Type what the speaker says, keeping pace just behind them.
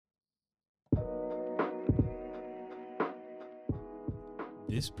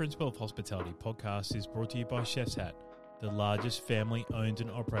This Principle of Hospitality podcast is brought to you by Chef's Hat, the largest family-owned and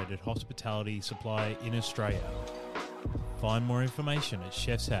operated hospitality supplier in Australia. Find more information at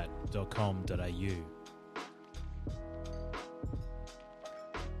chefshat.com.au.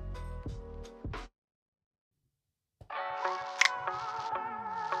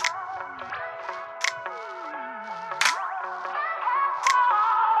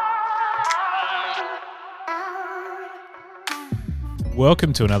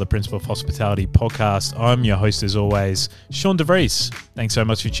 Welcome to another Principle of Hospitality podcast. I'm your host as always, Sean DeVries. Thanks so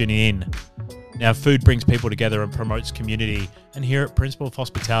much for tuning in. Now, food brings people together and promotes community. And here at Principle of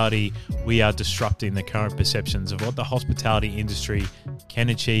Hospitality, we are disrupting the current perceptions of what the hospitality industry can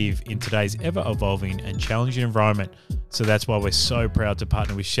achieve in today's ever-evolving and challenging environment. So that's why we're so proud to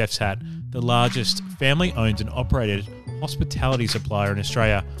partner with Chef's Hat, the largest family-owned and operated hospitality supplier in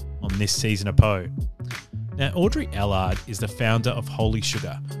Australia, on this season of PO. Now, Audrey Allard is the founder of Holy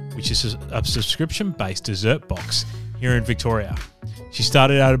Sugar, which is a subscription-based dessert box here in Victoria. She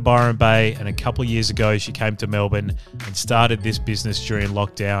started out at Byron Bay, and a couple of years ago she came to Melbourne and started this business during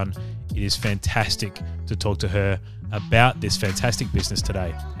lockdown. It is fantastic to talk to her about this fantastic business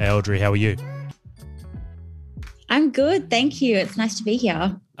today. Hey Audrey, how are you? I'm good, thank you. It's nice to be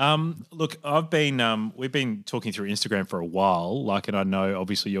here. Look, we've been talking through Instagram for a while, and I know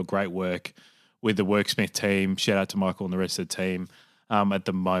obviously your great work with the Worksmith team. Shout out to Michael and the rest of the team at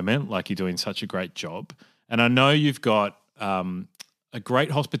the moment. You're doing such a great job. And I know you've got a great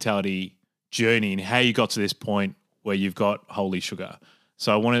hospitality journey and how you got to this point where you've got Holy Sugar.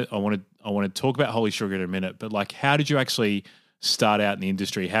 So I want to talk about Holy Sugar in a minute, but how did you actually start out in the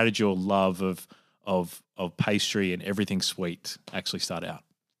industry? How did your love of pastry and everything sweet actually start out?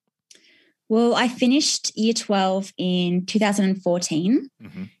 Well, I finished year 12 in 2014.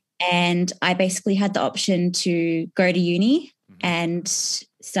 Mm-hmm. And I basically had the option to go to uni and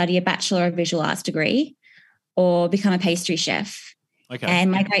study a Bachelor of Visual Arts degree or become a pastry chef. Okay.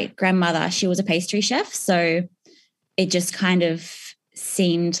 And my great-grandmother, she was a pastry chef, so it just kind of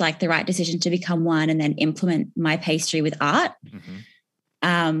seemed like the right decision to become one and then implement my pastry with art. Mm-hmm.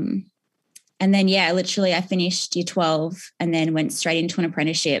 And then, literally I finished year 12 and then went straight into an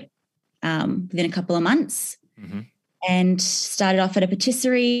apprenticeship within a couple of months. Mm-hmm. And started off at a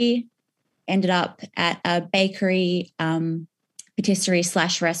patisserie, ended up at a bakery, patisserie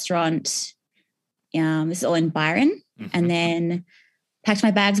 / restaurant. This is all in Byron. Mm-hmm. And then packed my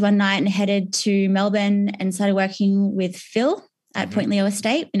bags one night and headed to Melbourne and started working with Phil at Point Leo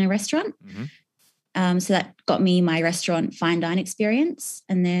Estate in a restaurant. Mm-hmm. So that got me my restaurant fine dine experience.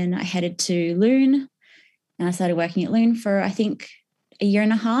 And then I headed to Loon and I started working at Loon for, I think, a year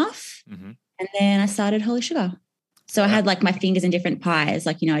and a half. Mm-hmm. And then I started Holy Sugar. So I had my fingers in different pies.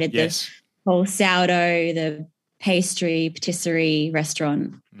 I did the whole sourdough, the pastry, patisserie,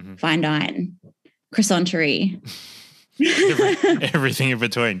 restaurant, fine dine, croissanterie. Everything in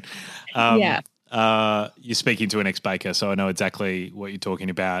between. You're speaking to an ex-baker, so I know exactly what you're talking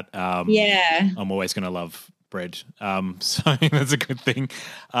about. I'm always going to love bread. So that's a good thing.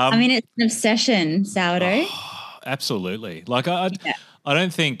 It's an obsession, sourdough. Oh, absolutely. I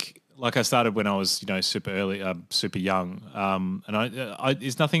don't think... I started when I was, super early, super young, and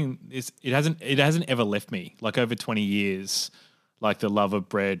it hasn't ever left me. Over 20 years, the love of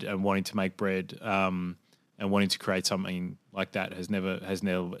bread and wanting to make bread, and wanting to create something like that has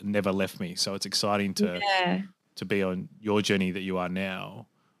never left me. So it's exciting to be on your journey that you are now.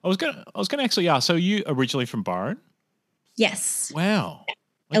 I was gonna actually ask. So you originally from Byron? Yes. Wow. Okay.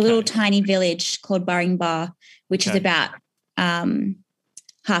 A little tiny village called Burring Bar, which is about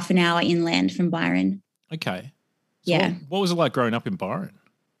half an hour inland from Byron. Okay. So what was it like growing up in Byron?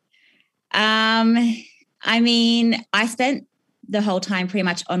 I spent the whole time pretty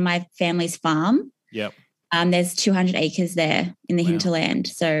much on my family's farm. Yep. There's 200 acres there in the hinterland.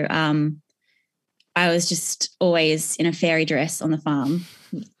 So I was just always in a fairy dress on the farm,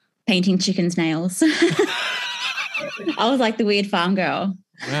 painting chickens' nails. I was like the weird farm girl.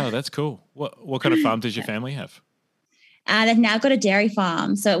 Wow, that's cool. What kind of farm does your family have? They've now got a dairy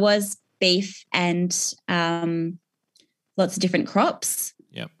farm. So it was beef and lots of different crops.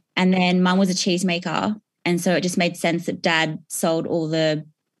 Yep. And then Mum was a cheesemaker. And so it just made sense that Dad sold all the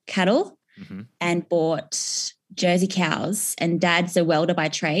cattle and bought Jersey cows. And Dad's a welder by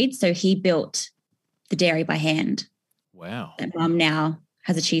trade. So he built the dairy by hand. Wow. And Mum now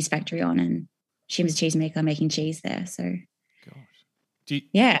has a cheese factory on and she was a cheesemaker making cheese there. So Do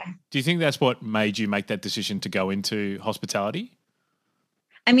you think that's what made you make that decision to go into hospitality?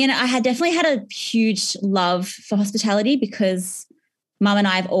 I had definitely had a huge love for hospitality because Mum and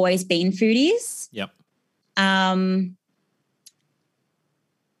I have always been foodies. Yep.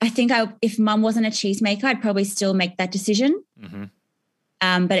 I think if mum wasn't a cheesemaker, I'd probably still make that decision.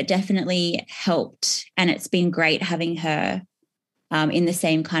 But it definitely helped, and it's been great having her in the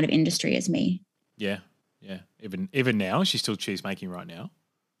same kind of industry as me. Yeah, yeah. Even now, she's still cheese making right now.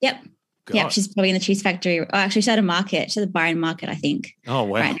 Yep. God. Yep, she's probably in the cheese factory. Oh, actually, she's at a market. She's at the Byron Market, I think. Oh,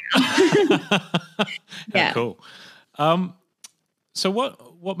 wow. Right now. Yeah. Cool. So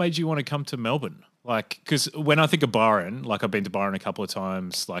what made you want to come to Melbourne? Like, because when I think of Byron, like I've been to Byron a couple of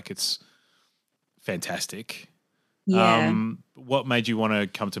times, like it's fantastic. Yeah. What made you want to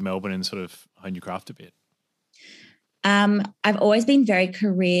come to Melbourne and sort of hone your craft a bit? I've always been very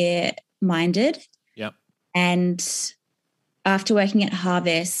career minded. Yep. And after working at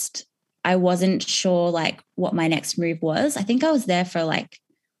Harvest, I wasn't sure like what my next move was. I think I was there for like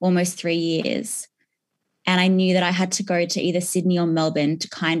almost 3 years. And I knew that I had to go to either Sydney or Melbourne to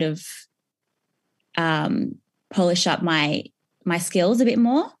kind of polish up my skills a bit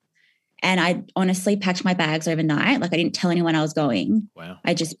more. And I honestly packed my bags overnight. Like I didn't tell anyone I was going. Wow.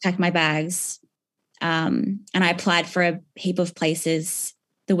 I just packed my bags. And I applied for a heap of places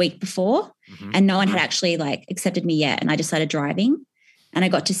the week before, and no one had actually like accepted me yet. And I just started driving, and I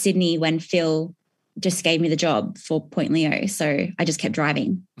got to Sydney when Phil just gave me the job for Point Leo. So I just kept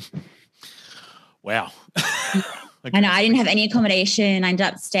driving. Wow. Okay. And I didn't have any accommodation. I ended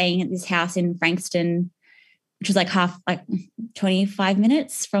up staying at this house in Frankston, which was like 25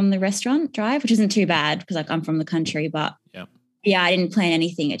 minutes from the restaurant drive, which isn't too bad because like I'm from the country, but yeah, I didn't plan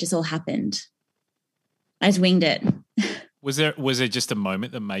anything. It just all happened. I just winged it. Was there just a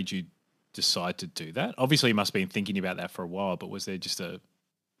moment that made you decide to do that? Obviously you must have been thinking about that for a while, but was it just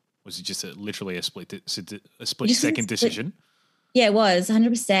literally a split second decision? Yeah, it was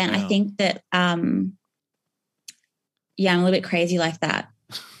 100%. Wow. I think that, I'm a little bit crazy like that.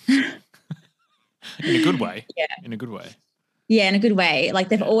 In a good way. Yeah. In a good way. Yeah, in a good way. Like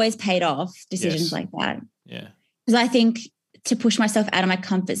they've always paid off decisions like that. Yeah. Because I think to push myself out of my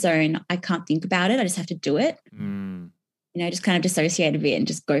comfort zone, I can't think about it. I just have to do it. Just kind of dissociate a bit and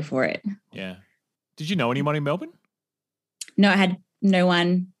just go for it. Yeah. Did you know anyone in Melbourne? No, I had no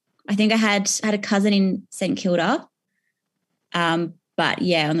one. I think I had a cousin in St Kilda. But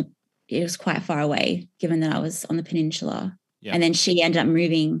yeah, it was quite far away given that I was on the peninsula. Yeah. And then she ended up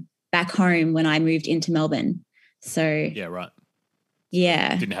moving back home when I moved into Melbourne. So yeah, right.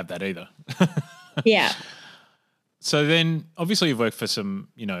 Yeah. Didn't have that either. Yeah. So then obviously you've worked for some,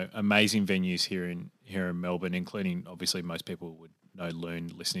 amazing venues here in Melbourne, including obviously most people would know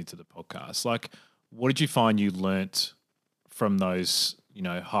Loon listening to the podcast. Like, what did you find you learnt from those,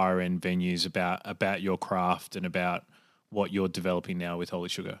 higher end venues about your craft and about what you're developing now with Holy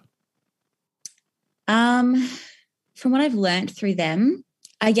Sugar? From what I've learnt through them,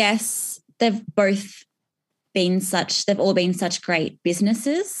 I guess they've all been such great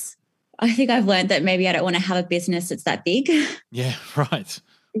businesses. I think I've learned that maybe I don't want to have a business that's that big. Yeah, right.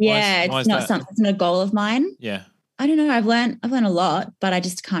 Yeah, it's not a goal of mine. Yeah. I don't know. I've learned a lot, but I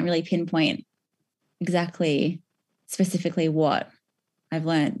just can't really pinpoint exactly specifically what I've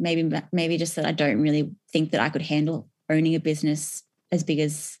learned. Maybe just that I don't really think that I could handle owning a business as big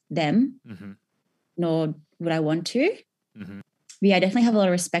as them, nor would I want to. But yeah, I definitely have a lot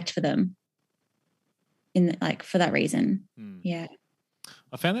of respect for them for that reason. Yeah.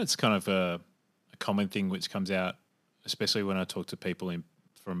 I found that's kind of a common thing which comes out, especially when I talk to people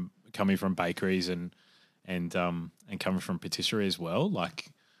coming from bakeries and coming from patisserie as well. Like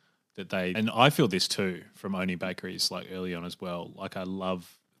that and I feel this too from owning bakeries like early on as well. Like I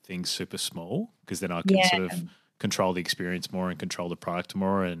love things super small because then I can sort of control the experience more and control the product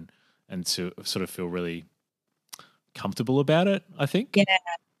more and to sort of feel really comfortable about it, I think. Yeah.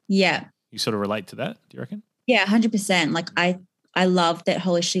 Yeah. You sort of relate to that, do you reckon? Yeah, 100%. Like I love that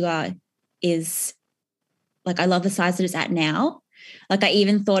Holy Sugar is I love the size that it's at now. Like I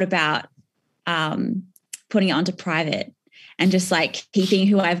even thought about putting it onto private and just like keeping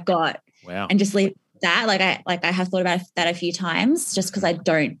who I've got. Wow. And just leave that. I have thought about that a few times just because I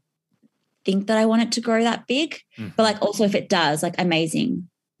don't think that I want it to grow that big. But also if it does, amazing.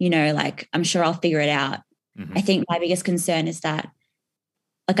 I'm sure I'll figure it out. I think my biggest concern is that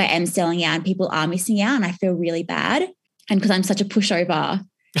I am selling out and people are missing out and I feel really bad. And because I'm such a pushover,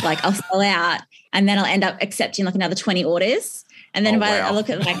 I'll sell out and then I'll end up accepting another 20 orders. And then I look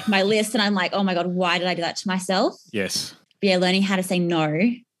at my list and I'm like, oh my God, why did I do that to myself? Yes. But yeah, learning how to say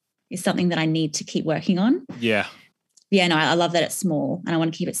no is something that I need to keep working on. Yeah. Yeah, no, I love that it's small and I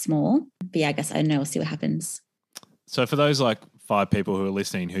want to keep it small. But yeah, I guess I don't know. We'll see what happens. So for those 5 people who are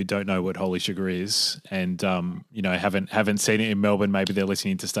listening who don't know what Holy Sugar is and, haven't seen it in Melbourne, maybe they're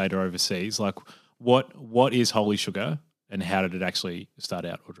listening interstate or overseas, what is Holy Sugar and how did it actually start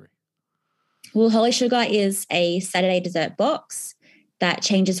out, Audrey? Well, Holy Sugar is a Saturday dessert box that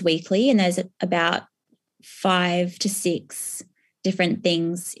changes weekly, and there's about 5 to 6 different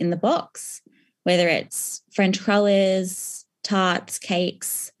things in the box, whether it's French crullers, tarts,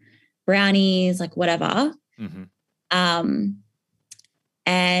 cakes, brownies, like whatever.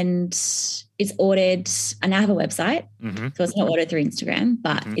 And it's ordered. I now have a website, so it's not ordered through Instagram,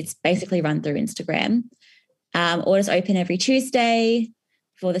 but it's basically run through Instagram. Orders open every Tuesday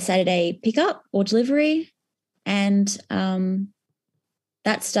for the Saturday pickup or delivery, and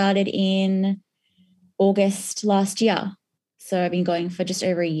that started in August last year. So I've been going for just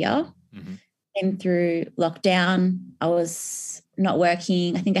over a year. Came through lockdown. I was not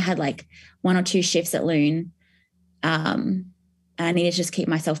working. I think I had like 1 or 2 shifts at Loon. And I needed to just keep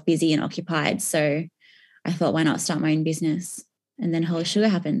myself busy and occupied. So I thought, why not start my own business? And then Holy Sugar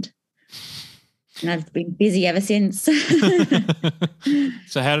happened. And I've been busy ever since. So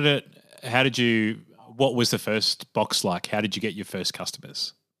what was the first box like? How did you get your first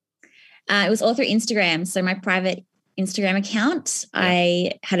customers? It was all through Instagram. So my private Instagram account,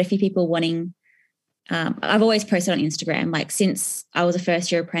 I had a few people wanting, I've always posted on Instagram, like since I was a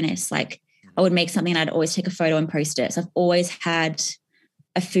first year apprentice, like I would make something and I'd always take a photo and post it. So I've always had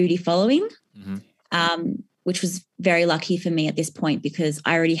a foodie following, which was very lucky for me at this point because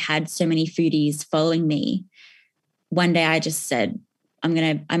I already had so many foodies following me. One day I just said, I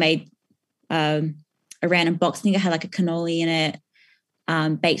made a random box. I think I had like a cannoli in it,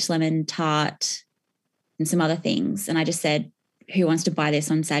 baked lemon tart and some other things. And I just said, who wants to buy this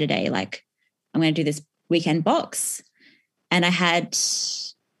on Saturday? Like, I'm going to do this weekend box. And I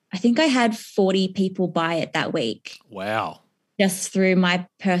think I had 40 people buy it that week. Wow. Just through my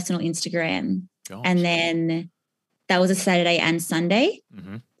personal Instagram. Gosh. And then that was a Saturday and Sunday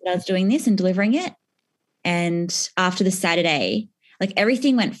that I was doing this and delivering it. And after the Saturday, like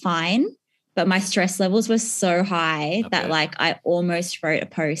everything went fine, but my stress levels were so high that like I almost wrote a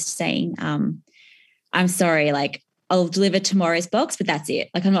post saying, I'm sorry, like I'll deliver tomorrow's box, but that's it.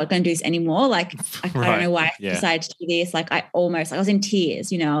 Like I'm not going to do this anymore. Like I don't know why I decided to do this. Like I was in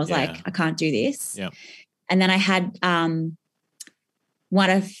tears, I was like, I can't do this. Yeah. And then I had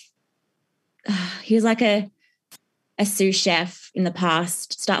he was like a sous chef in the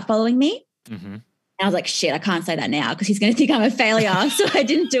past start following me. And I was like, shit, I can't say that now because he's going to think I'm a failure. So I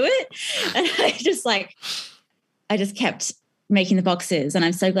didn't do it. And I just kept making the boxes, and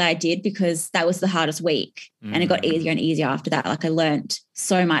I'm so glad I did because that was the hardest week, and it got easier and easier after that. Like I learned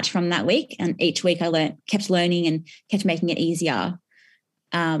so much from that week, and each week I kept learning and kept making it easier.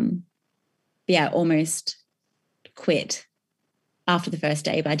 Almost quit after the first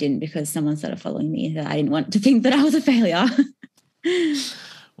day, but I didn't because someone started following me that I didn't want to think that I was a failure.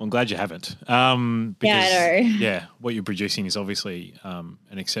 Well, I'm glad you haven't. Because, I know. Yeah, what you're producing is obviously an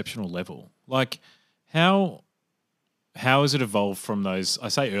exceptional level. Like how has it evolved from those, I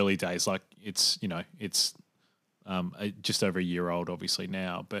say early days, like it's just over a year old obviously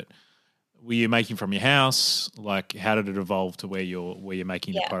now, but were you making from your house? Like how did it evolve to where you're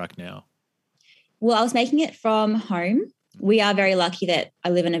making the product now? Well, I was making it from home. We are very lucky that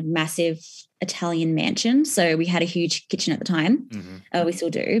I live in a massive Italian mansion. So we had a huge kitchen at the time. We still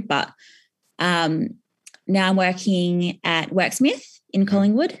do. But now I'm working at Worksmith in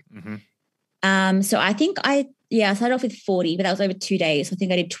Collingwood. So I think I started off with 40, but that was over 2 days. So I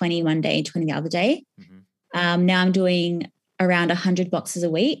think I did 20 one day, 20 the other day. Now I'm doing around 100 boxes a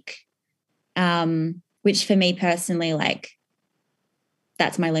week, which for me personally, like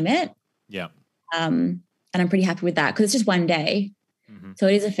that's my limit. Yeah. And I'm pretty happy with that because it's just one day. So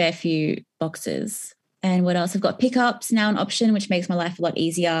it is a fair few boxes. And what else? I've got pickups now an option, which makes my life a lot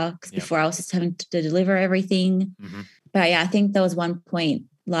easier because before I was just having to deliver everything. But yeah, I think there was one point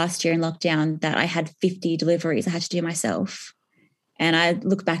last year in lockdown that I had 50 deliveries I had to do myself. And I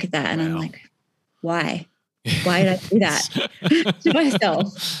look back at that and I'm like, why? Why did I do that to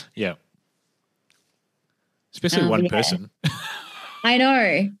myself? Yeah. Especially one person. I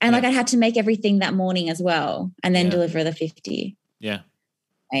know. And like I had to make everything that morning as well and then deliver the 50. Yeah.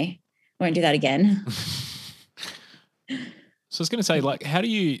 I won't do that again. So I was going to say, like, how do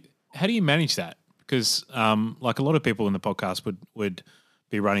you manage that? Because like a lot of people in the podcast would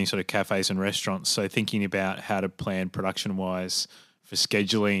be running sort of cafes and restaurants. So thinking about how to plan production wise for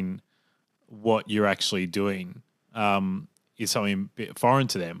scheduling what you're actually doing is something a bit foreign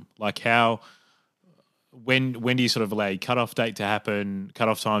to them. Like when do you sort of allow your cutoff date to happen,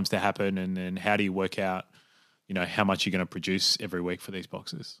 cutoff times to happen, and then how do you work out, how much you're going to produce every week for these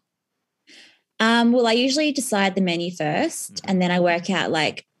boxes? Well, I usually decide the menu first and then I work out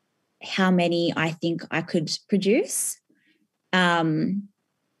like how many I think I could produce.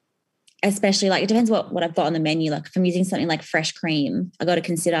 Especially like it depends what I've got on the menu. Like if I'm using something like fresh cream, I got to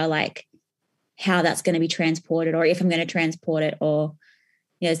consider like how that's going to be transported, or if I'm going to transport it, or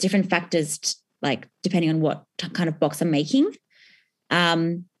there's different factors like depending on what kind of box I'm making.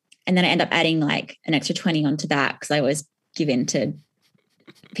 And then I end up adding like an extra 20 onto that because I always give in to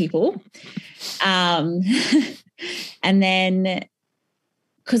people. And then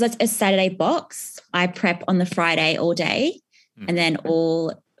because it's a Saturday box, I prep on the Friday all day and then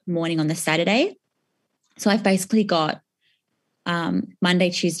all morning on the Saturday. So I've basically got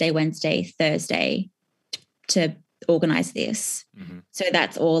Monday, Tuesday, Wednesday, Thursday to organize this. So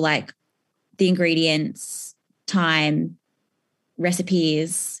that's all like the ingredients, time,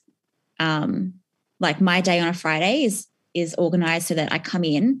 recipes. Like my day on a Friday is organized so that I come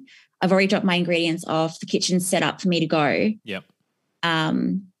in. I've already dropped my ingredients off. The kitchen's set up for me to go. Yep.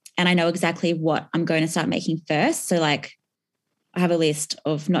 And I know exactly what I'm going to start making first. So like I have a list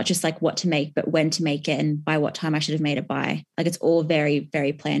of not just like what to make, but when to make it and by what time I should have made it by. Like it's all very,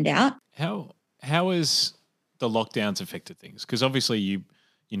 very planned out. How has the lockdowns affected things? Because obviously you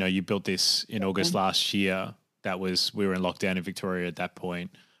built this in August last year. We were in lockdown in Victoria at that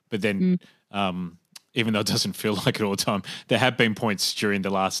point. But then even though it doesn't feel like it all the time, there have been points during the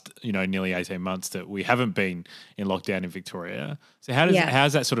last, nearly 18 months that we haven't been in lockdown in Victoria. So how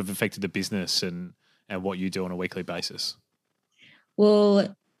has that sort of affected the business and what you do on a weekly basis?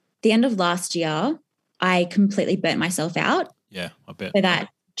 Well, the end of last year, I completely burnt myself out. Yeah, I bet. So that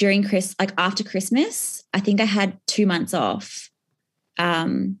after Christmas, I think I had 2 months off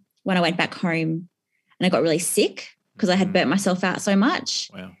when I went back home and I got really sick because I had burnt myself out so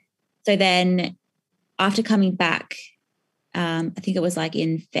much. Wow. So then after coming back, I think it was like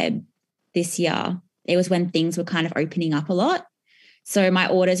in Feb this year, it was when things were kind of opening up a lot. So my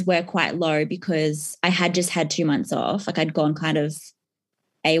orders were quite low because I had just had 2 months off. Like I'd gone kind of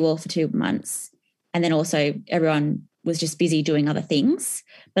AWOL for 2 months. And then also everyone was just busy doing other things.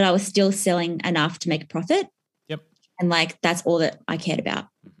 But I was still selling enough to make a profit. Yep. And like that's all that I cared about.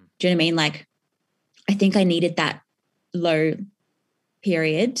 Do you know what I mean? Like I think I needed that low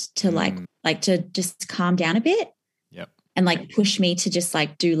period to like to just calm down a bit. Yep. And like push me to just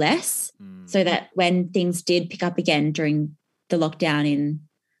like do less so that when things did pick up again during the lockdown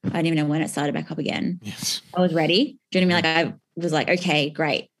I don't even know when it started back up again. Yes. I was ready. Do you know what I mean? Like I was like, okay,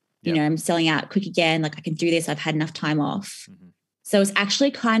 great. Yep. I'm selling out quick again. Like I can do this. I've had enough time off. So it's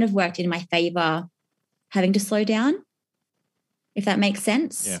actually kind of worked in my favor having to slow down, if that makes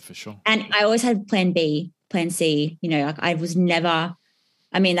sense. Yeah, for sure. And I always had plan B, plan C. Like I was never,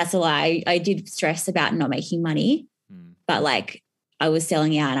 I mean, that's a lie. I did stress about not making money, but like I was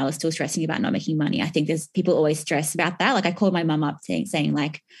selling out and I was still stressing about not making money. I think there's people always stress about that. Like I called my mum up saying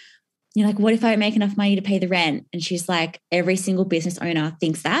like, like, what if I don't make enough money to pay the rent? And she's like, every single business owner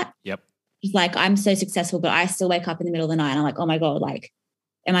thinks that. Yep. She's like, I'm so successful, but I still wake up in the middle of the night and I'm like, oh my God, like,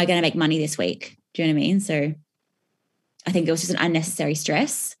 am I going to make money this week? Do you know what I mean? So I think it was just an unnecessary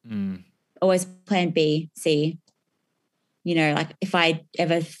stress. Always plan B, C. Like if I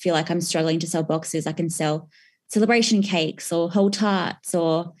ever feel like I'm struggling to sell boxes, I can sell celebration cakes or whole tarts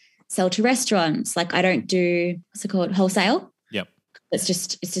or sell to restaurants. Like I don't do, what's it called? Wholesale. Yep. It's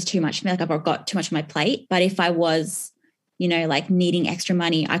just too much for me. Like I've got too much on my plate. But if I was, like needing extra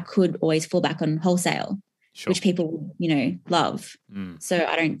money, I could always fall back on wholesale, sure. which people, love. So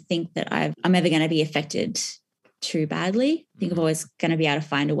I don't think that I'm ever going to be affected too badly. I think I'm always going to be able to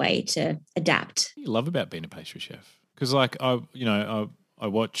find a way to adapt. What do you love about being a pastry chef? Because like I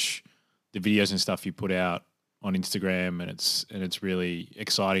watch the videos and stuff you put out on Instagram, and it's really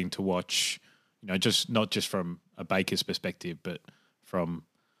exciting to watch. Just not just from a baker's perspective, but from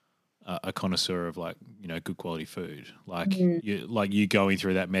a connoisseur of like good quality food. Like you going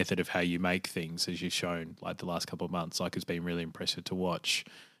through that method of how you make things, as you've shown like the last couple of months. Like it's been really impressive to watch,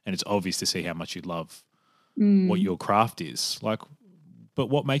 and it's obvious to see how much you love what your craft is. Like, but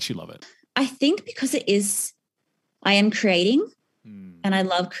what makes you love it? I think because I am creating, and I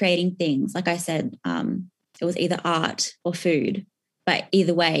love creating things. Like I said, it was either art or food, but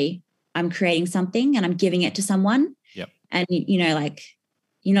either way, I'm creating something and I'm giving it to someone. Yep. And, like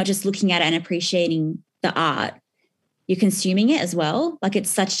you're not just looking at it and appreciating the art, you're consuming it as well. Like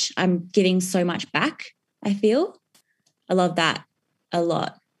I'm giving so much back, I feel. I love that a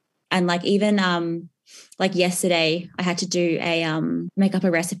lot. And like even like yesterday, I had to do make up a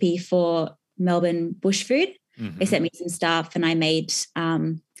recipe for Melbourne bush food. They sent me some stuff and I made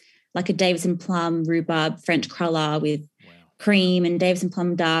like a Davidson plum rhubarb French cruller with cream and Davidson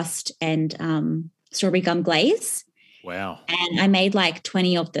plum dust and strawberry gum glaze. Wow. And I made like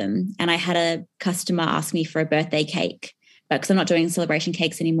 20 of them, and I had a customer ask me for a birthday cake, but because I'm not doing celebration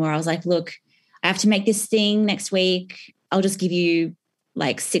cakes anymore, I was like, look, I have to make this thing next week. I'll just give you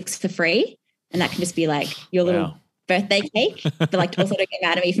like 6 for free. And that can just be like your little birthday cake. But like also don't get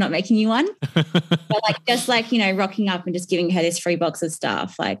mad at me for not making you one. But like just like, you know, rocking up and just giving her this free box of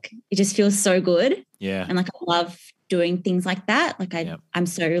stuff. Like it just feels so good. Yeah. And like I love doing things like that. Like I'm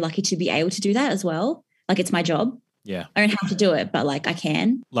so lucky to be able to do that as well. Like it's my job. Yeah. I don't have to do it, but like I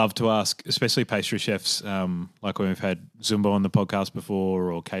can. Love to ask, especially pastry chefs, like when we've had Zumba on the podcast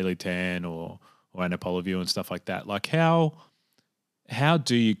before, or Kaylee Tan or Anna Poloview and stuff like that. Like how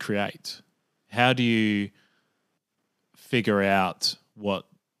do you create? How do you figure out what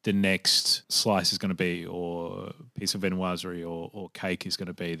the next slice is going to be, or piece of viennoiserie or cake is going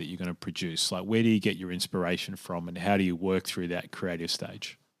to be that you're going to produce? Like where do you get your inspiration from, and how do you work through that creative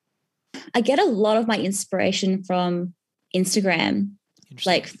stage? I get a lot of my inspiration from Instagram,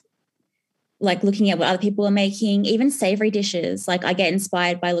 like looking at what other people are making, even savory dishes. Like I get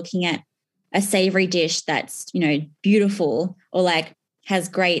inspired by looking at a savory dish that's, you know, beautiful or like has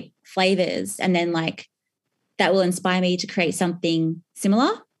great flavors, and then like that will inspire me to create something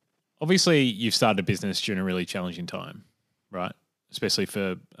similar. Obviously, you've started a business during a really challenging time, right? Especially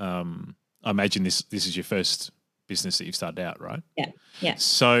for, I imagine this is your first business that you've started out, right? Yeah. Yeah.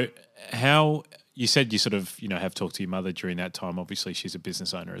 So how, you said you sort of, you know, have talked to your mother during that time. Obviously, she's a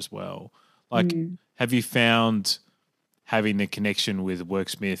business owner as well. Like, have you found having the connection with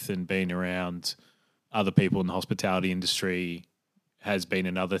Worksmith and being around other people in the hospitality industry has been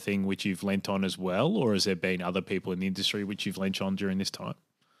another thing which you've lent on as well? Or has there been other people in the industry which you've lent on during this time?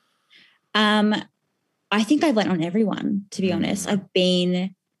 I think I've lent on everyone, to be honest. I've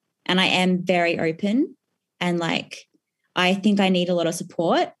been, and I am very open, and like, I think I need a lot of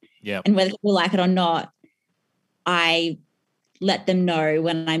support. Yeah. And whether people like it or not, I let them know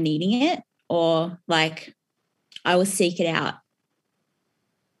when I'm needing it, or like I will seek it out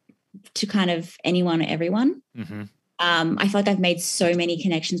to kind of anyone or everyone. I feel like I've made so many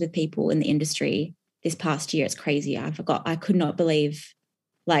connections with people in the industry this past year. It's crazy. I could not believe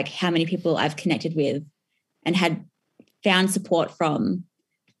like how many people I've connected with and had found support from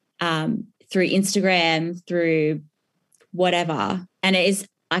through Instagram, through whatever. And it is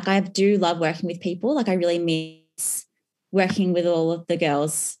like, I do love working with people. Like I really miss working with all of the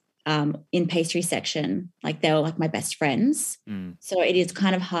girls in pastry section. Like they were like my best friends. So it is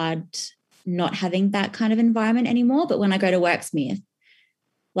kind of hard not having that kind of environment anymore. But when I go to Worksmith,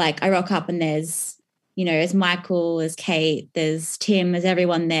 like I rock up and there's, you know, there's Michael, there's Kate, there's Tim, there's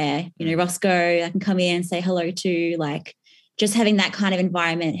everyone there, you know, Roscoe, I can come in and say hello to. Like just having that kind of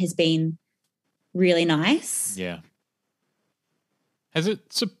environment has been really nice. Yeah. Has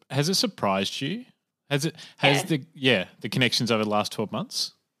it surprised you? The connections over the last 12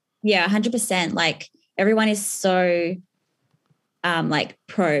 months? Yeah, 100%. Like everyone is so like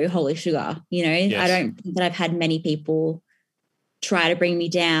pro Holy Sugar, you know. Yes. I don't think that I've had many people try to bring me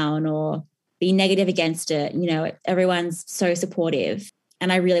down or be negative against it. You know, everyone's so supportive,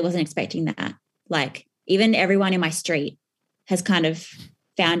 and I really wasn't expecting that. Like even everyone in my street has kind of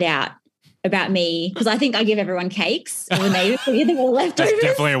found out about me, because I think I give everyone cakes when they eat them all leftovers. That's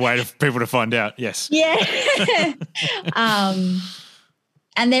definitely a way for people to find out. Yes. Yeah.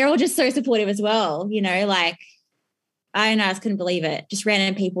 And they're all just so supportive as well. You know, like I don't know, I just couldn't believe it. Just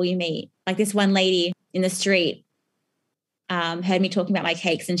random people you meet. Like this one lady in the street heard me talking about my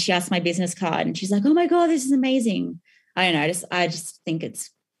cakes, and she asked my business card, and she's like, "Oh my God, this is amazing." I don't know. I just think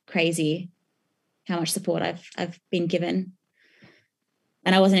it's crazy how much support I've been given.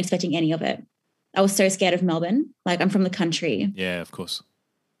 And I wasn't expecting any of it. I was so scared of Melbourne. Like I'm from the country. Yeah, of course.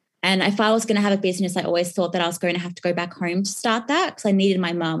 And if I was going to have a business, I always thought that I was going to have to go back home to start that, because I needed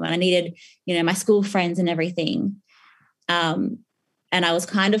my mum and I needed, you know, my school friends and everything. And I was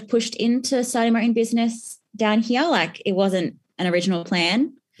kind of pushed into starting my own business down here. Like it wasn't an original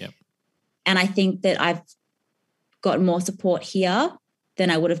plan. Yep. And I think that I've got more support here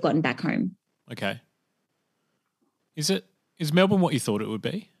than I would have gotten back home. Okay. Is Melbourne what you thought it would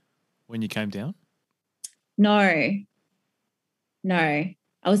be when you came down? No. I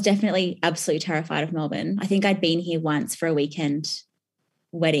was definitely absolutely terrified of Melbourne. I think I'd been here once for a weekend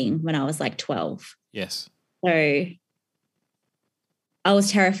wedding when I was like 12. Yes. So I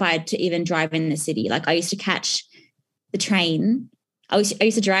was terrified to even drive in the city. Like I used to catch the train. I used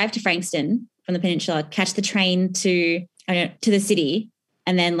to drive to Frankston from the peninsula, catch the train to the city,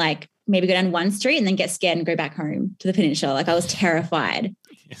 and then like maybe go down one street and then get scared and go back home to the peninsula. Like I was terrified.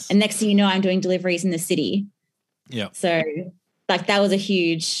 Yes. And next thing you know, I'm doing deliveries in the city. Yeah. So like that was a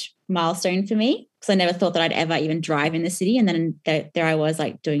huge milestone for me, because I never thought that I'd ever even drive in the city. And then there I was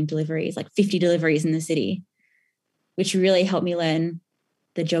like doing deliveries, like 50 deliveries in the city. which really helped me learn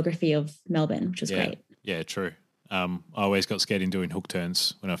the geography of Melbourne, which was great. Yeah, true. I always got scared in doing hook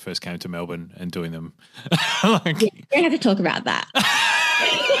turns when I first came to Melbourne and doing them. You don't have to talk about that.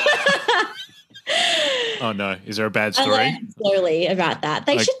 Oh, no. Is there a bad story? I learned slowly about that.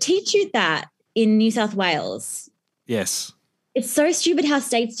 They should teach you that in New South Wales. Yes. It's so stupid how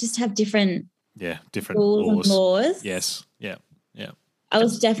states just have different rules and laws. Yes. Yeah. I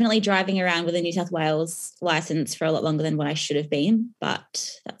was definitely driving around with a New South Wales license for a lot longer than what I should have been,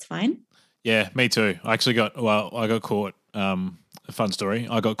 but that's fine. Yeah, me too. I got caught. A fun story.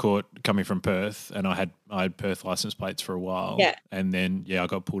 I got caught coming from Perth, and I had Perth license plates for a while. Yeah. And then I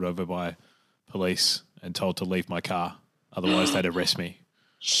got pulled over by police and told to leave my car, otherwise they'd arrest me.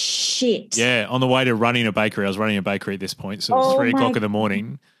 Shit. Yeah, on the way to running a bakery. I was running a bakery at this point, so it was 3 o'clock in the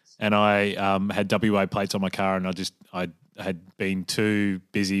morning, and I had WA plates on my car, and I had been too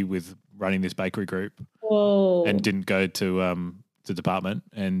busy with running this bakery group. Whoa. And didn't go to the department,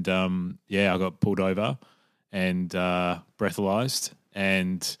 and I got pulled over and breathalyzed,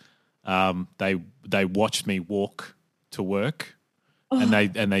 and they watched me walk to work, and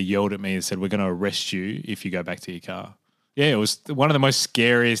they yelled at me and said, "We're going to arrest you if you go back to your car." Yeah, it was one of the most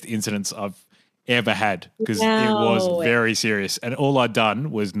scariest incidents I've ever had, because it was very serious, and all I'd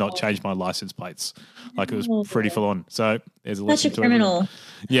done was not change my license plates. Like, it was pretty full on. So there's a lesson. Such a criminal. Everyone.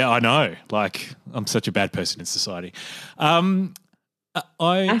 Yeah, I know. Like, I'm such a bad person in society. I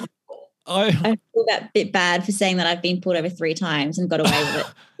feel that bit bad for saying that I've been pulled over 3 times and got away with it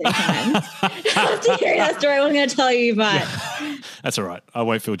 3 times. After hearing that story, I wasn't going to tell you, but that's all right. I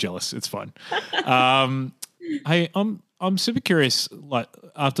won't feel jealous. It's fine. Hey, I'm super curious. Like,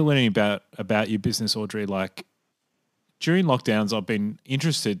 after learning about your business, Audrey, like, during lockdowns, I've been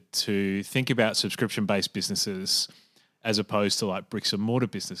interested to think about subscription-based businesses as opposed to like bricks and mortar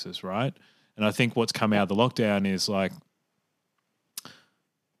businesses, right? And I think what's come out of the lockdown is like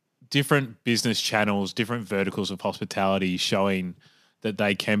different business channels, different verticals of hospitality showing that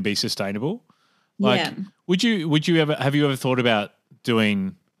they can be sustainable. Like, have you ever thought about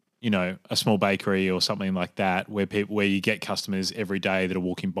doing, a small bakery or something like that where you get customers every day that are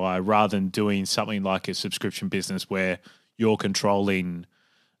walking by, rather than doing something like a subscription business where you're controlling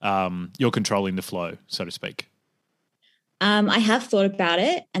the flow, so to speak? I have thought about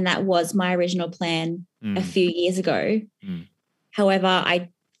it, and that was my original plan a few years ago. However, I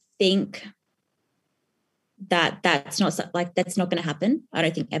think that's not going to happen. I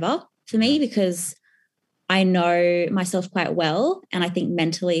don't think ever for me, because I know myself quite well, and I think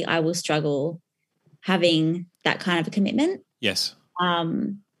mentally I will struggle having that kind of a commitment. Yes.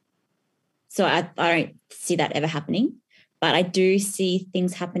 So I don't see that ever happening, but I do see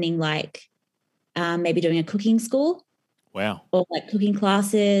things happening like maybe doing a cooking school. Wow. Or like cooking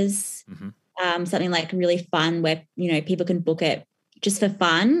classes, something like really fun where, people can book it just for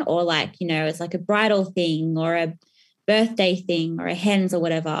fun, or like, it's like a bridal thing or a birthday thing or a hens or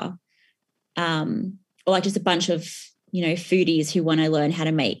whatever. Or like just a bunch of, foodies who want to learn how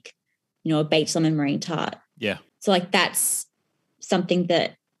to make, a baked lemon meringue tart. Yeah. So like that's something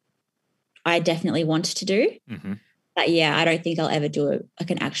that I definitely want to do. But yeah, I don't think I'll ever do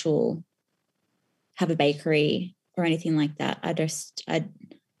have a bakery or anything like that.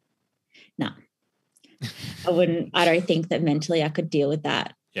 No. I wouldn't. I don't think that mentally I could deal with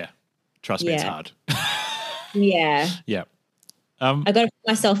that. Yeah. Trust me, it's hard. Yeah. Yeah. I got to put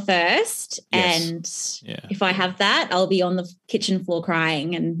myself first, and if I have that, I'll be on the kitchen floor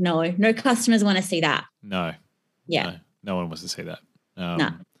crying, and no customers want to see that. No. Yeah. No one wants to see that.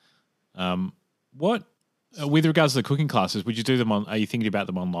 No. What, with regards to the cooking classes, would you do them are you thinking about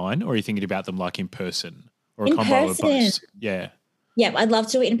them online, or are you thinking about them like in person, or a combo of both? Yeah. Yeah, I'd love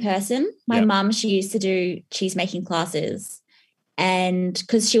to do it in person. My mum, she used to do cheese making classes, and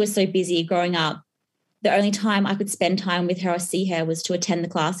because she was so busy growing up, the only time I could spend time with her or see her was to attend the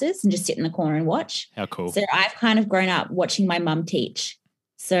classes and just sit in the corner and watch. How cool. So I've kind of grown up watching my mum teach.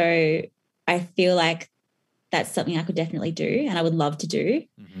 So I feel like that's something I could definitely do, and I would love to do,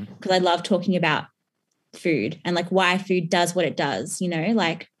 because I love talking about food and like why food does what it does,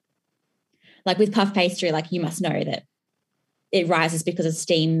 like with puff pastry, like you must know that it rises because of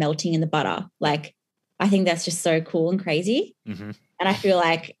steam melting in the butter. Like, I think that's just so cool and crazy. And I feel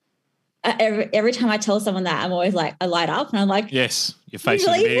like every time I tell someone that, I'm always like, I light up and I'm like, yes, your face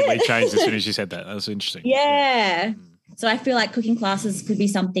immediately changed as soon as you said that. That's interesting. Yeah. So I feel like cooking classes could be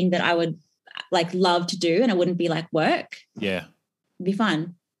something that I would like love to do, and it wouldn't be like work. Yeah. It'd be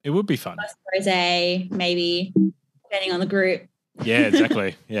fun. It would be fun. Rosé, maybe, depending on the group. Yeah,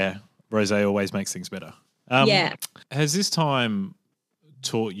 exactly. Yeah. Rosé always makes things better. Has this time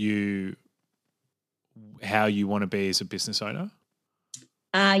taught you how you want to be as a business owner?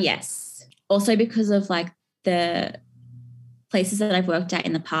 Yes. Also because of like the places that I've worked at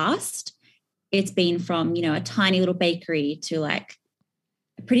in the past, it's been from, you know, a tiny little bakery to like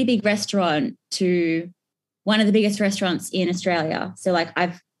a pretty big restaurant to one of the biggest restaurants in Australia. So like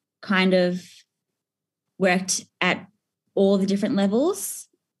I've kind of worked at all the different levels,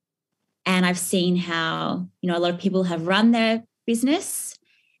 and I've seen how, you know, a lot of people have run their business,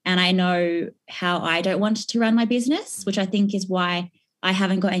 and I know how I don't want to run my business, which I think is why I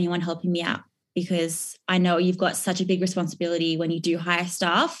haven't got anyone helping me out, because I know you've got such a big responsibility when you do hire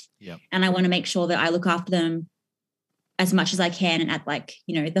staff. Yep. And I want to make sure that I look after them as much as I can and at like,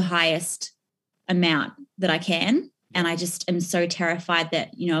 you know, the highest amount that I can. Yep. And I just am so terrified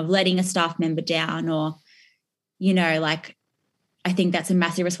that, you know, of letting a staff member down, or, you know, like I think that's a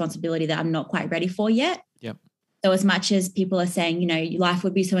massive responsibility that I'm not quite ready for yet. Yep. So as much as people are saying, you know, life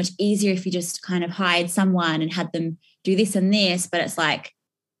would be so much easier if you just kind of hired someone and had them do this and this, but it's like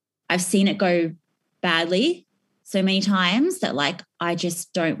I've seen it go badly so many times that like I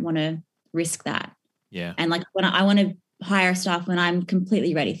just don't want to risk that. Yeah. And like when I want to hire staff when I'm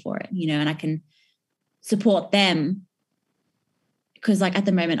completely ready for it, you know, and I can support them, because like at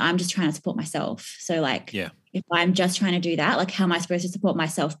the moment I'm just trying to support myself. So like if I'm just trying to do that, like how am I supposed to support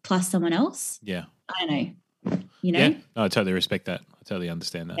myself plus someone else? Yeah. I don't know. You know? Yeah. No, I totally respect that. I totally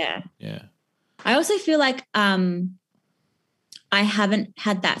understand that. Yeah. Yeah. I also feel like I haven't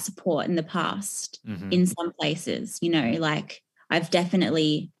had that support in the past in some places, you know, like I've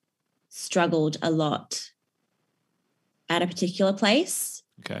definitely struggled a lot at a particular place.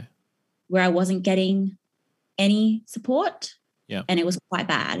 Okay. Where I wasn't getting any support. Yeah. And it was quite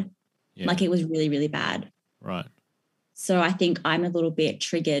bad. Yeah. Like it was really, really bad. Right. So I think I'm a little bit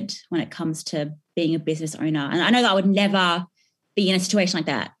triggered when it comes to being a business owner. And I know that I would never be in a situation like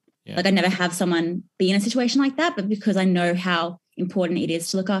that. Yeah. Like I'd never have someone be in a situation like that, but because I know how important it is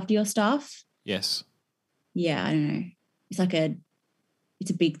to look after your staff. Yes. Yeah, I don't know. It's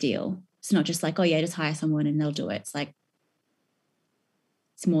a big deal. It's not just like, oh yeah, just hire someone and they'll do it. It's like,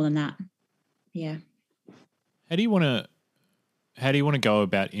 it's more than that. Yeah. How do you want to go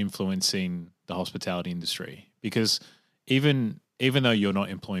about influencing the hospitality industry? Because even though you're not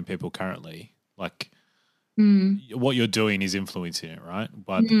employing people currently, like what you're doing is influencing it, right?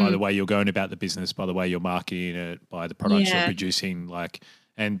 By the way you're going about the business, by the way you're marketing it, by the products you're producing, like,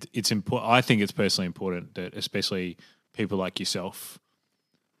 and it's important. I think it's personally important that especially people like yourself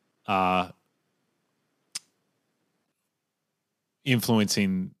are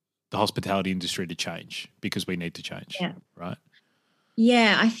influencing the hospitality industry to change, because we need to change, right?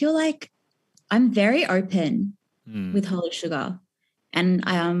 Yeah, I feel like I'm very open with Holy Sugar,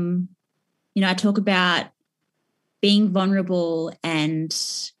 and you know, I talk about being vulnerable and,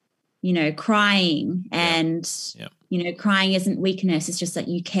 you know, crying, and you know, crying isn't weakness; it's just that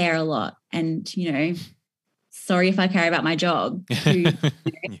you care a lot, and you know, sorry if I care about my job.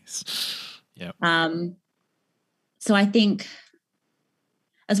 Yes. Yeah. So I think,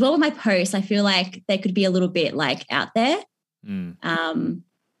 as well with my posts, I feel like they could be a little bit like out there.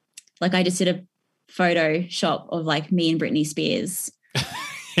 Like I just did a Photoshop of like me and Britney Spears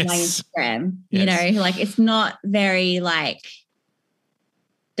on my Instagram. You know, like it's not very like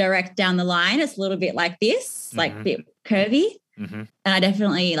direct down the line. It's a little bit like this, like a bit curvy. And I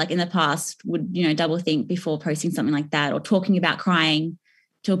definitely, like in the past, would, you know, double think before posting something like that or talking about crying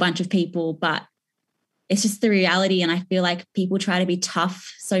to a bunch of people. But it's just the reality. And I feel like people try to be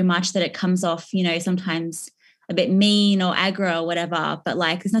tough so much that it comes off, you know, sometimes a bit mean or aggro or whatever. But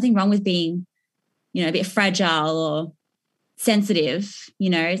like, there's nothing wrong with being, you know, a bit fragile or sensitive. You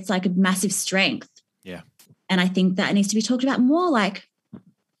know, it's like a massive strength. Yeah. And I think that needs to be talked about more. Like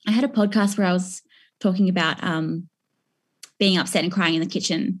I had a podcast where I was talking about being upset and crying in the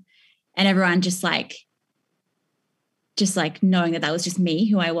kitchen, and everyone just like knowing that was just me,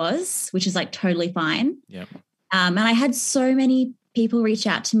 who I was, which is like totally fine. Yeah. And I had so many people reach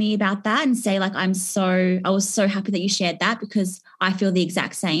out to me about that and say like, I was so happy that you shared that, because I feel the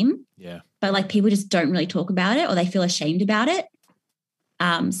exact same. Yeah. But like people just don't really talk about it, or they feel ashamed about it.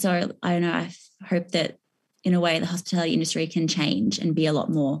 So I don't know. I hope that in a way the hospitality industry can change and be a lot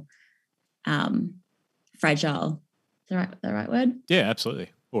more fragile. Is that the right word? Yeah, absolutely.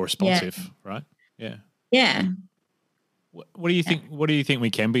 Or responsive, right? Yeah. Yeah. What do you think? What do you think we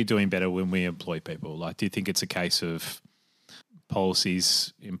can be doing better when we employ people? Like, do you think it's a case of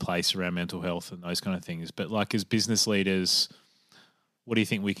policies in place around mental health and those kind of things? But like, as business leaders, what do you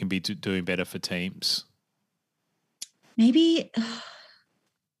think we can be doing better for teams? Maybe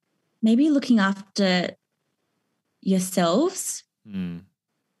looking after yourselves.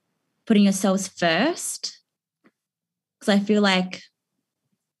 putting yourselves first. Because I feel like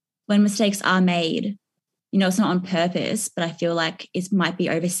when mistakes are made, you know, it's not on purpose, but I feel like it might be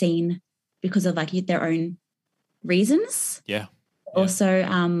overseen because of like their own reasons. Yeah. Also,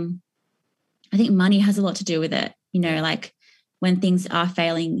 I think money has a lot to do with it. You know, like when things are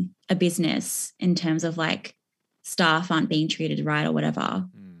failing a business in terms of like staff aren't being treated right or whatever,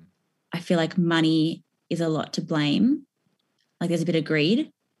 I feel like money is a lot to blame. Like there's a bit of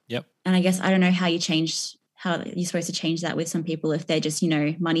greed. Yep. And I guess I don't know how you're supposed to change that with some people if they're just, you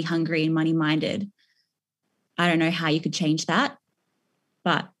know, money hungry and money minded. I don't know how you could change that,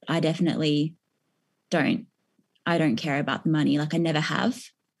 but I definitely don't. I don't care about the money. Like I never have.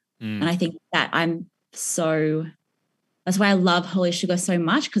 And I think that that's why I love Holy Sugar so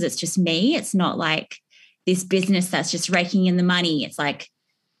much, because it's just me. It's not like this business that's just raking in the money. It's like,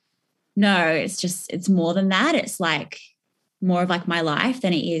 no, it's more than that. It's like more of like my life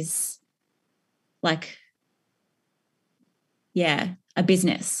than it is like, a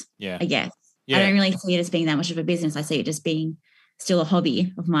business, I guess. Yeah. I don't really see it as being that much of a business. I see it just being still a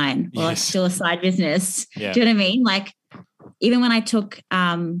hobby of mine or still a side business. Yeah. Do you know what I mean? Like even when I took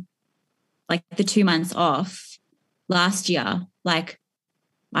like the 2 months off last year, like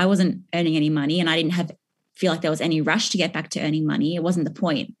I wasn't earning any money and I didn't feel like there was any rush to get back to earning money. It wasn't the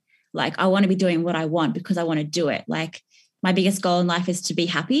point. Like I want to be doing what I want because I want to do it. Like my biggest goal in life is to be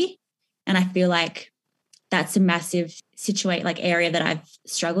happy. And I feel like that's a massive area that I've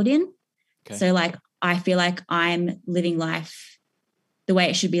struggled in. Okay. So like, I feel like I'm living life the way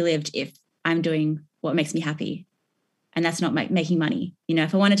it should be lived if I'm doing what makes me happy. And that's not making money. You know,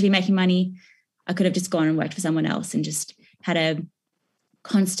 if I wanted to be making money, I could have just gone and worked for someone else and just had a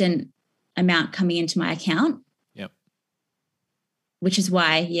constant amount coming into my account. Yep. Which is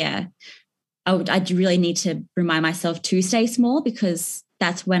why, I really need to remind myself to stay small because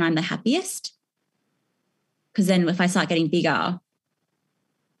that's when I'm the happiest. Because then if I start getting bigger,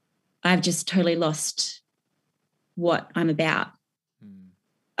 I've just totally lost what I'm about.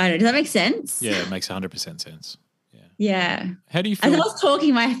 I don't know. Does that make sense? Yeah, it makes 100% sense. Yeah. How do you feel? As I was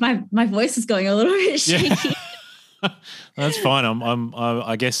talking, my voice is going a little bit shaky. Yeah. That's fine.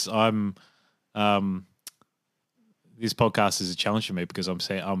 I guess I'm. This podcast is a challenge for me because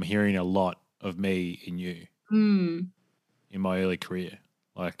I'm hearing a lot of me in you in my early career.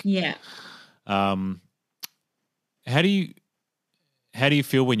 Like, how do you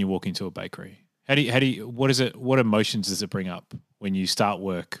feel when you walk into a bakery? What emotions does it bring up when you start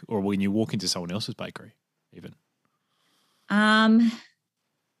work or when you walk into someone else's bakery even?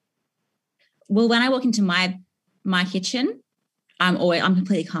 Well, when I walk into my kitchen, I'm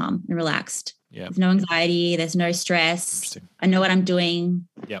completely calm and relaxed. Yeah. There's no anxiety. There's no stress. I know what I'm doing.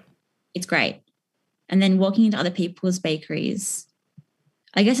 Yep. It's great. And then walking into other people's bakeries,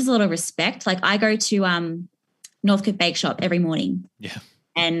 I guess there's a lot of respect. Like I go to Northcote Bake Shop every morning. Yeah.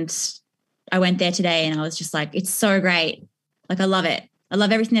 And I went there today and I was just like, it's so great. Like I love it. I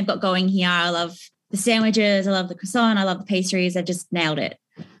love everything they've got going here. I love the sandwiches. I love the croissant. I love the pastries. They've just nailed it.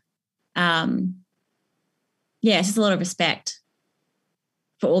 It's just a lot of respect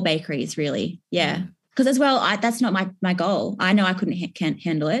for all bakeries, really. Yeah. Because as well, that's not my goal. I know I can't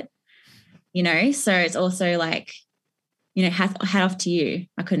handle it, you know? So it's also like, you know, hat off to you.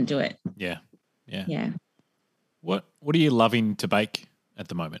 I couldn't do it. Yeah. Yeah. Yeah. What are you loving to bake at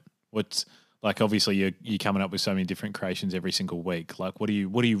the moment? What's like, obviously you're coming up with so many different creations every single week. Like what are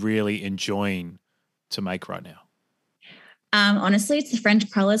you really enjoying to make right now? Honestly, it's the French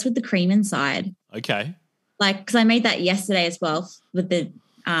crullers with the cream inside. Okay. Like, because I made that yesterday as well with the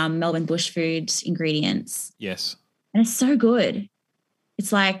Melbourne Bush Food ingredients. Yes. And it's so good.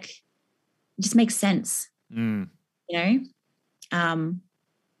 It's like, it just makes sense, you know? And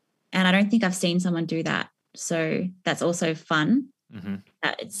I don't think I've seen someone do that. So that's also fun. Mm-hmm.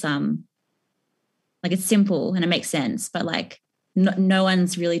 That it's like it's simple and it makes sense, but like no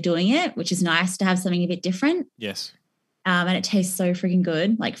one's really doing it, which is nice to have something a bit different. Yes. And it tastes so freaking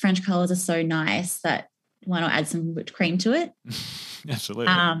good. Like French crullers are so nice that why not add some whipped cream to it? Absolutely.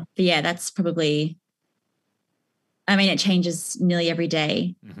 But yeah, that's probably, I mean, it changes nearly every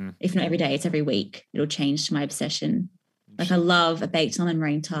day. Mm-hmm. If not every day, it's every week. It'll change to my obsession. Like I love a baked almond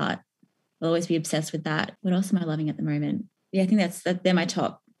meringue tart. I'll always be obsessed with that. What else am I loving at the moment? Yeah, I think they're my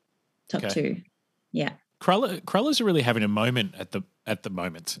top two. Yeah. Crullers are really having a moment at the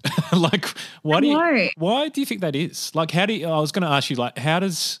moment. Like, why do you think that is? Like, I was going to ask you, like, how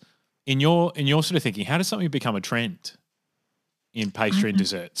does in your sort of thinking, how does something become a trend in pastry and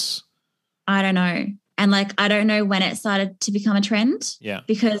desserts? I don't know, and like I don't know when it started to become a trend. Yeah,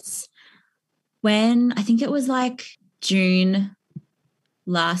 because when I think it was like June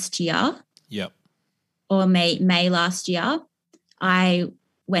last year. Yep. Or May last year, I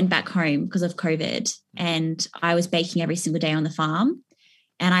went back home because of COVID, and I was baking every single day on the farm,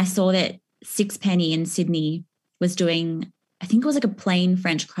 and I saw that Sixpenny in Sydney was doing, I think it was like a plain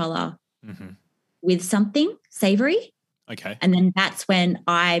French cruller with something savoury. Okay. And then that's when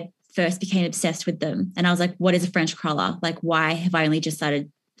I first became obsessed with them. And I was like, what is a French cruller? Like, why have I only just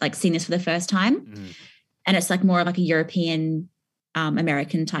started like seeing this for the first time? And it's like more of like a European,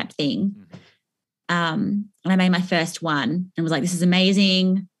 American type thing. And I made my first one and was like, this is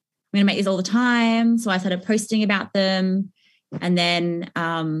amazing. I'm going to make these all the time. So I started posting about them. And then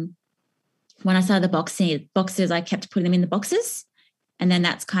when I started the boxes, I kept putting them in the boxes. And then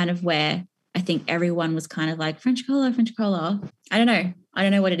that's kind of where I think everyone was kind of like, French cruller, French cruller. I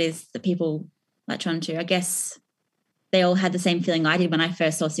don't know what it is that people latch on to. I guess they all had the same feeling I did when I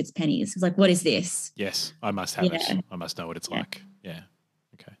first saw Sixpennies. It was like, what is this? Yes, I must have it. I must know what it's like. Yeah.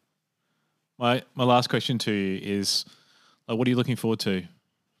 Okay. My last question to you is, like, what are you looking forward to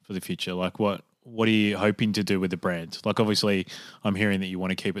for the future? Like, what are you hoping to do with the brand? Like, obviously, I'm hearing that you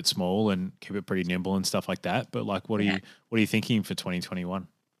want to keep it small and keep it pretty nimble and stuff like that. But like, what are you thinking for 2021?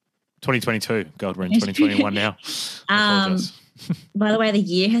 2022. God, we're in 2021 now. I apologize. By the way, the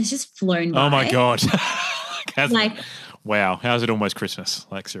year has just flown by. Oh my God. Like, wow. How's it almost Christmas?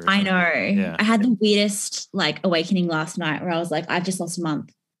 Like, seriously. I know. Yeah. I had the weirdest like awakening last night where I was like, I've just lost a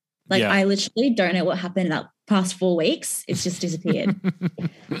month. Like, I literally don't know what happened in that past 4 weeks. It's just disappeared. But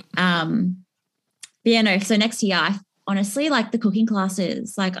yeah, no. So next year, honestly, like the cooking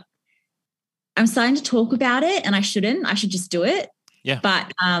classes, like I'm starting to talk about it and I shouldn't. I should just do it. Yeah.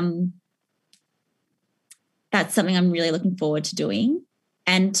 But that's something I'm really looking forward to doing.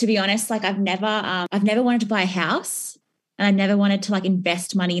 And to be honest, like I've never wanted to buy a house, and I've never wanted to like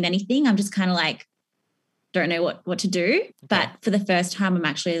invest money in anything. I'm just kind of like, don't know what to do. Okay. But for the first time, I'm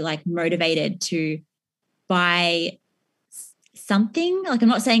actually like motivated to buy something. Like I'm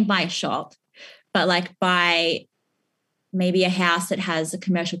not saying buy a shop, but like buy maybe a house that has a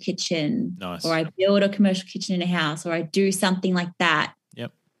commercial kitchen. Nice. Or I build a commercial kitchen in a house, or I do something like that.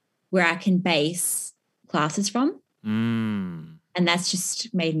 Yep. Where I can base classes from. And that's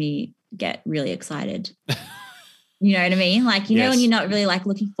just made me get really excited. You know what I mean? Like, you know, when you're not really like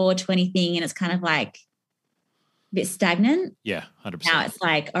looking forward to anything and it's kind of like a bit stagnant. Yeah, 100%. Now it's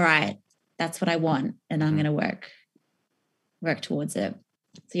like, all right, that's what I want, and I'm going to work towards it.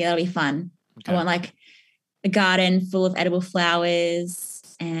 So yeah, that'll be fun. Okay. I want like a garden full of edible flowers,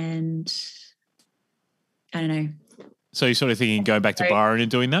 and I don't know. So you're sort of thinking going back to Byron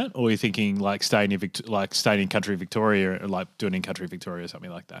and doing that, or you're thinking like staying in country Victoria, or like doing in country Victoria or something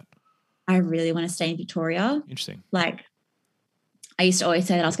like that? I really want to stay in Victoria. Interesting. Like I used to always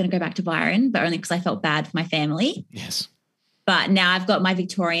say that I was going to go back to Byron, but only because I felt bad for my family. Yes. But now I've got my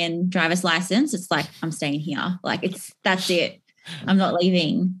Victorian driver's license. It's like I'm staying here. Like that's it. I'm not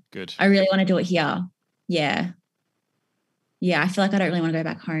leaving. Good. I really want to do it here. Yeah. Yeah, I feel like I don't really want to go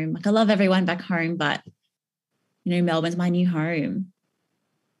back home. Like I love everyone back home, but you know, Melbourne's my new home.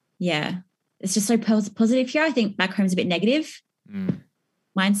 Yeah. It's just so positive here. I think back home's a bit negative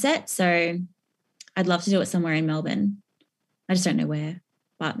mindset. So I'd love to do it somewhere in Melbourne. I just don't know where,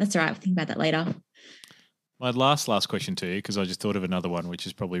 but that's all right. We'll think about that later. My last question to you, because I just thought of another one, which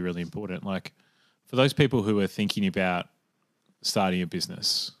is probably really important. Like for those people who are thinking about starting a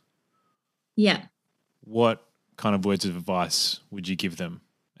business. Yeah. What kind of words of advice would you give them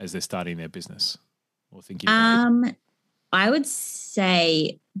as they're starting their business or thinking I would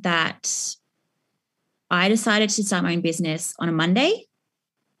say that I decided to start my own business on a Monday.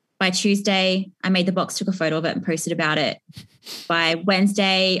 By Tuesday, I made the box, took a photo of it and posted about it. By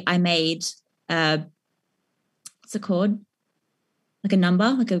Wednesday, I made what's it called? Like a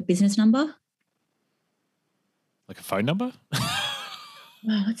number, like a business number. Like a phone number?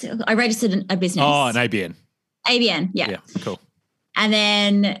 What's it? I registered a business. Oh, an ABN. ABN, yeah. Yeah, cool. And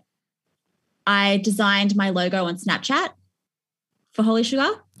then I designed my logo on Snapchat for Holy Sugar.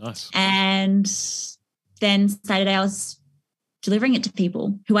 Nice. And then Saturday I was delivering it to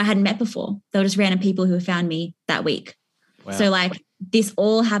people who I hadn't met before. They were just random people who found me that week. Wow. So like this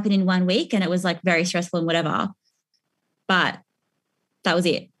all happened in 1 week, and it was like very stressful and whatever. But that was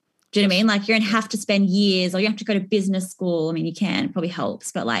it. Do you know what I mean? Like you don't have to spend years, or you have to go to business school. I mean, you can, it probably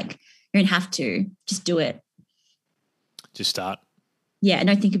helps, but like you don't have to. Just do it. Just start. Yeah,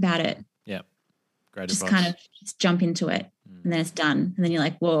 don't think about it. Yeah. Great just advice. Kind of just jump into it, and then it's done. And then you're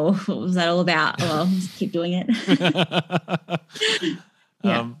like, whoa, what was that all about? Well, just keep doing it.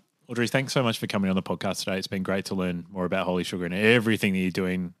 Yeah. Audrey, thanks so much for coming on the podcast today. It's been great to learn more about Holy Sugar and everything that you're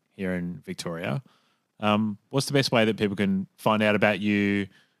doing here in Victoria. What's the best way that people can find out about you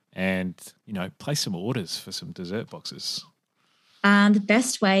and, place some orders for some dessert boxes? The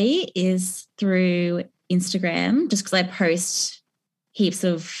best way is through Instagram, just because I post heaps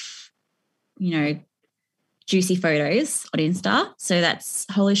of, juicy photos on Insta. So that's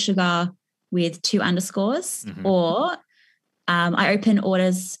Holy Sugar with 2 underscores, or I open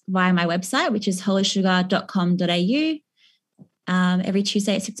orders via my website, which is holysugar.com.au every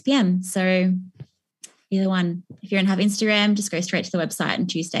Tuesday at 6 p.m. So either one. If you don't have Instagram, just go straight to the website on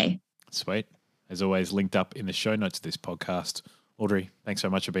Tuesday. Sweet. As always, linked up in the show notes of this podcast. Audrey, thanks so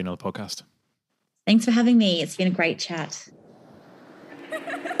much for being on the podcast. Thanks for having me. It's been a great chat.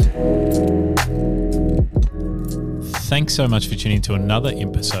 Thanks so much for tuning in to another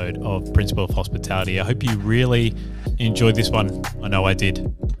episode of Principle of Hospitality. I hope you really enjoyed this one. I know I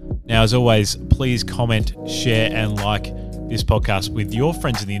did. Now, as always, please comment, share, and like this podcast with your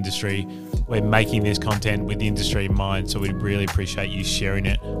friends in the industry. We're making this content with the industry in mind, so we'd really appreciate you sharing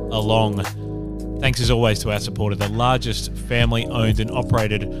it along. Thanks as always to our supporter, the largest family-owned and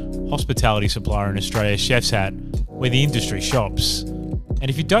operated hospitality supplier in Australia, Chef's Hat, where the industry shops. And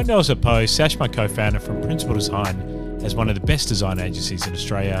if you don't know us at Post, Sash, my co-founder from Principle Design, has one of the best design agencies in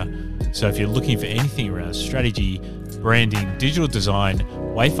Australia. So if you're looking for anything around strategy, branding, digital design,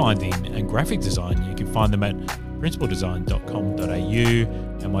 wayfinding, and graphic design, you can find them at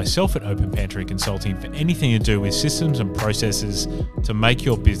principledesign.com.au, and myself at Open Pantry Consulting for anything to do with systems and processes to make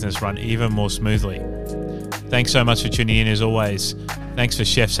your business run even more smoothly. Thanks so much for tuning in as always. Thanks for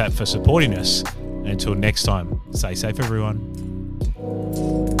Chef's Hat for supporting us. And until next time, stay safe everyone.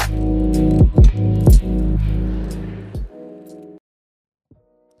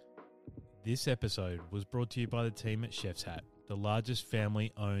 This episode was brought to you by the team at Chef's Hat, the largest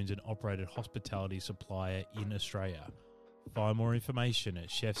family-owned and operated hospitality supplier in Australia. Find more information at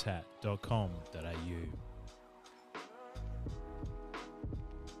chefshat.com.au.